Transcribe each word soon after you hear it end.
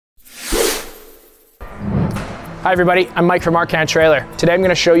Hi everybody, I'm Mike from Arcan Trailer. Today I'm going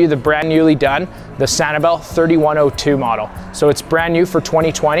to show you the brand newly done, the Sanibel 3102 model. So it's brand new for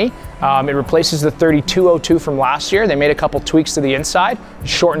 2020. It replaces the 3202 from last year. They made a couple tweaks to the inside,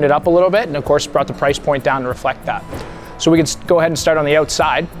 shortened it up a little bit, and of course brought the price point down to reflect that. So we can go ahead and start on the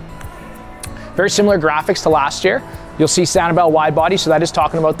outside. Very similar graphics to last year. You'll see Sanibel wide body, so that is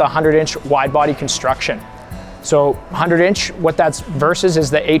talking about the 100-inch wide body construction. So 100-inch, what that's versus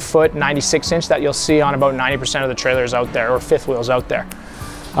is the 8-foot 96-inch that you'll see on about 90% of the trailers out there, or fifth wheels out there.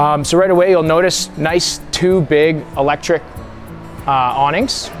 So right away you'll notice nice two big electric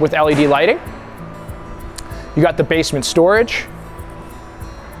awnings with LED lighting. You got the basement storage.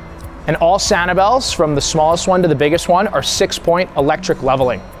 And all Sanibels, from the smallest one to the biggest one, are 6-point electric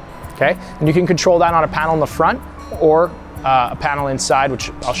leveling. Okay, and you can control that on a panel in the front or a panel inside, which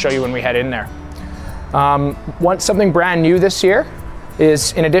I'll show you when we head in there. Something brand new this year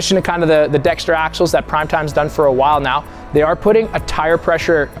is, in addition to kind of the Dexter axles that Primetime's done for a while now, they are putting a tire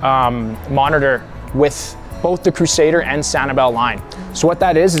pressure monitor with both the Crusader and Sanibel line. So what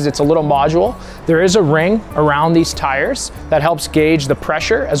that is it's a little module. There is a ring around these tires that helps gauge the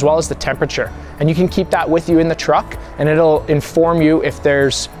pressure as well as the temperature. And you can keep that with you in the truck, and it'll inform you if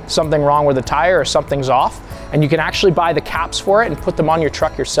there's something wrong with the tire or something's off. And you can actually buy the caps for it and put them on your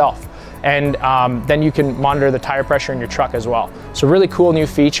truck yourself. And then you can monitor the tire pressure in your truck as well. So really cool new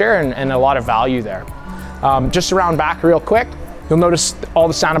feature and a lot of value there. Just around back real quick, you'll notice all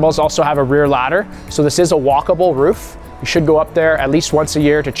the Sanibels also have a rear ladder. So this is a walkable roof. You should go up there at least once a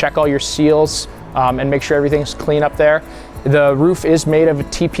year to check all your seals and make sure everything's clean up there. The roof is made of a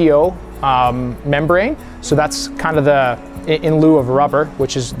TPO membrane. So that's kind of in lieu of rubber,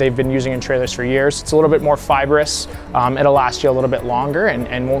 which is they've been using in trailers for years. It's a little bit more fibrous. It'll last you a little bit longer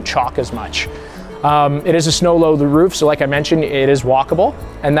and won't chalk as much. It is a snow load roof, so like I mentioned, it is walkable,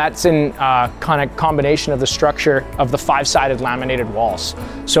 and that's in kind of combination of the structure of the 5-sided laminated walls.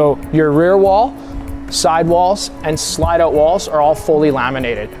 So your rear wall, side walls, and slide out walls are all fully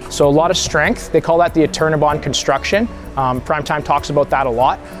laminated. So a lot of strength. They call that the Eternabond construction. Primetime talks about that a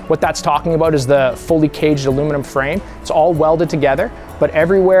lot. What that's talking about is the fully caged aluminum frame. It's all welded together, but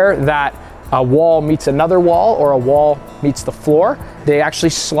everywhere that a wall meets another wall or a wall meets the floor, they actually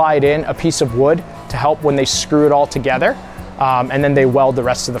slide in a piece of wood to help when they screw it all together, and then they weld the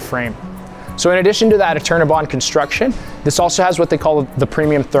rest of the frame. So in addition to that Eternabond construction, this also has what they call the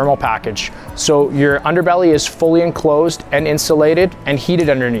premium thermal package. So your underbelly is fully enclosed and insulated and heated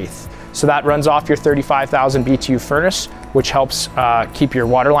underneath. So that runs off your 35,000 BTU furnace, which helps keep your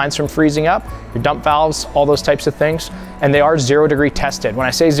water lines from freezing up, your dump valves, all those types of things. And they are 0-degree tested. When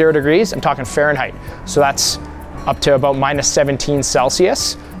I say 0 degrees, I'm talking Fahrenheit. So that's up to about -17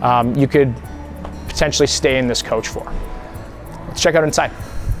 Celsius. You could potentially stay in this coach for. Let's check out inside.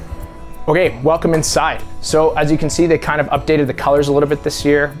 Okay, welcome inside. So as you can see, they kind of updated the colors a little bit this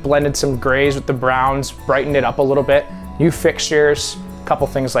year, blended some grays with the browns, brightened it up a little bit, new fixtures, a couple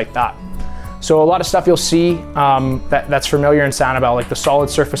things like that. So a lot of stuff you'll see that's familiar in Sanibel, like the solid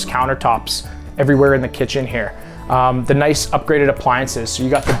surface countertops everywhere in the kitchen here. The nice upgraded appliances. So you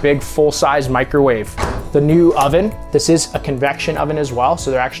got the big full-size microwave. The new oven, this is a convection oven as well, so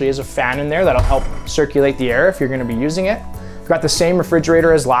there actually is a fan in there that'll help circulate the air if you're gonna be using it. We've got the same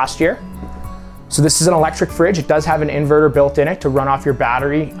refrigerator as last year. So this is an electric fridge. It does have an inverter built in it to run off your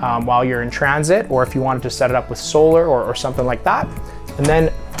battery while you're in transit, or if you wanted to set it up with solar or something like that. And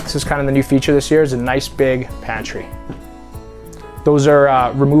then this is kind of the new feature this year, is a nice big pantry. Those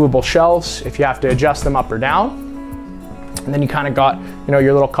are removable shelves if you have to adjust them up or down. And then you kind of got,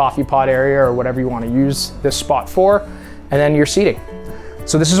 your little coffee pot area or whatever you want to use this spot for, and then your seating.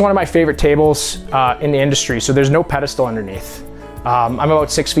 So this is one of my favorite tables in the industry. So there's no pedestal underneath. I'm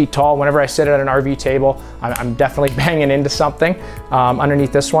about 6 feet tall. Whenever I sit at an RV table, I'm definitely banging into something.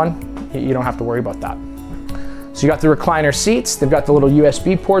 Underneath this one, you don't have to worry about that. So you got the recliner seats. They've got the little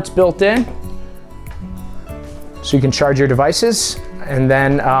USB ports built in, so you can charge your devices. And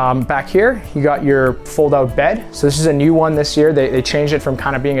then back here, you got your fold-out bed. So this is a new one this year. They changed it from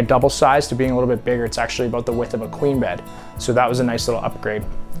kind of being a double size to being a little bit bigger. It's actually about the width of a queen bed. So that was a nice little upgrade.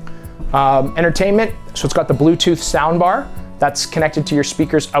 Entertainment, so it's got the Bluetooth sound bar. That's connected to your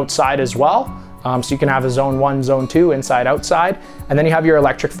speakers outside as well. So you can have a zone 1, zone 2, inside, outside. And then you have your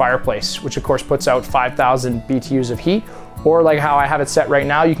electric fireplace, which of course puts out 5,000 BTUs of heat, or like how I have it set right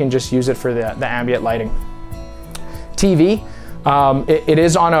now, you can just use it for the ambient lighting. TV, it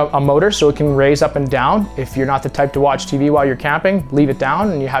is on a motor, so it can raise up and down. If you're not the type to watch TV while you're camping, leave it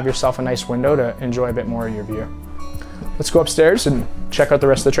down and you have yourself a nice window to enjoy a bit more of your view. Let's go upstairs and check out the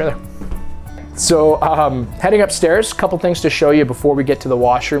rest of the trailer. So heading upstairs, a couple things to show you before we get to the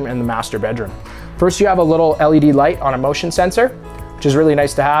washroom and the master bedroom. First, you have a little LED light on a motion sensor, which is really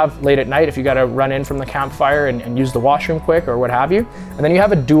nice to have late at night if you got to run in from the campfire and use the washroom quick or what have you. And then you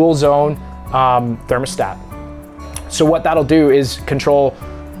have a dual zone thermostat. So what that'll do is control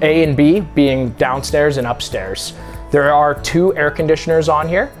A and B being downstairs and upstairs. There are 2 air conditioners on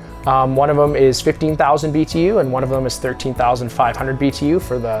here. One of them is 15,000 BTU and one of them is 13,500 BTU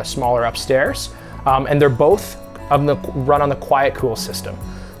for the smaller upstairs. And they're both run on the quiet cool system.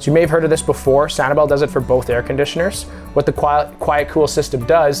 So you may have heard of this before. Sanibel does it for both air conditioners. What the quiet cool system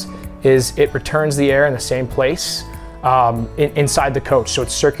does is it returns the air in the same place inside the coach. So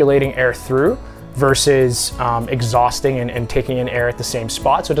it's circulating air through versus exhausting and taking in air at the same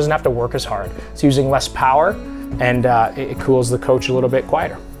spot. So it doesn't have to work as hard. It's using less power and it cools the coach a little bit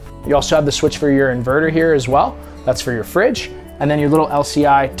quieter. You also have the switch for your inverter here as well. That's for your fridge. And then your little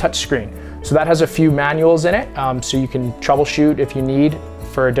LCI touchscreen. So that has a few manuals in it. So you can troubleshoot if you need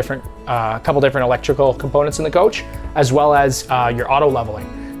for a couple different electrical components in the coach, as well as your auto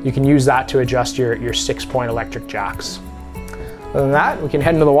leveling. You can use that to adjust your 6-point electric jacks. Other than that, we can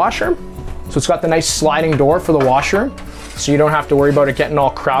head into the washroom. So it's got the nice sliding door for the washroom, so you don't have to worry about it getting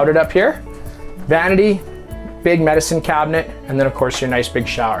all crowded up here. Vanity, big medicine cabinet, and then of course your nice big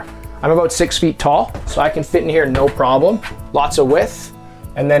shower. I'm about 6 feet tall, so I can fit in here no problem. Lots of width,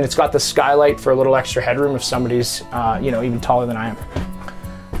 and then it's got the skylight for a little extra headroom if somebody's even taller than I am.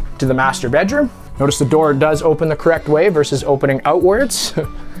 To the master bedroom. Notice the door does open the correct way versus opening outwards.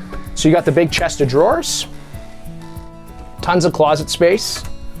 So you got the big chest of drawers, tons of closet space.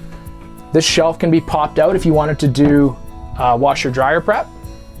 This shelf can be popped out if you wanted to do washer dryer prep.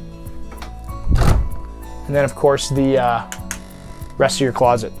 And then of course the rest of your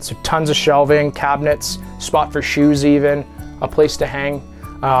closet. So tons of shelving, cabinets, spot for shoes even, a place to hang.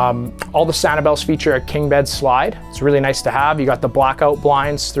 All the Sanibels feature a king bed slide. It's really nice to have. You got the blackout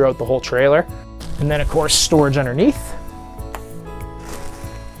blinds throughout the whole trailer. And then of course storage underneath.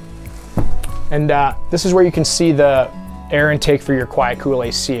 And this is where you can see the air intake for your quiet cool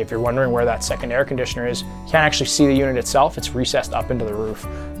AC. If you're wondering where that second air conditioner is, you can't actually see the unit itself. It's recessed up into the roof.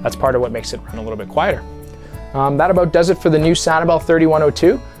 That's part of what makes it run a little bit quieter. That about does it for the new Sanibel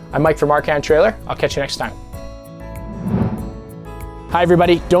 3102. I'm Mike from Arcan Trailer. I'll catch you next time. Hi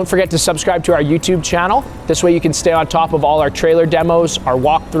everybody, don't forget to subscribe to our YouTube channel. This way you can stay on top of all our trailer demos, our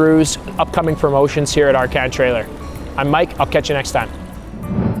walkthroughs, upcoming promotions here at Arcan Trailer. I'm Mike, I'll catch you next time.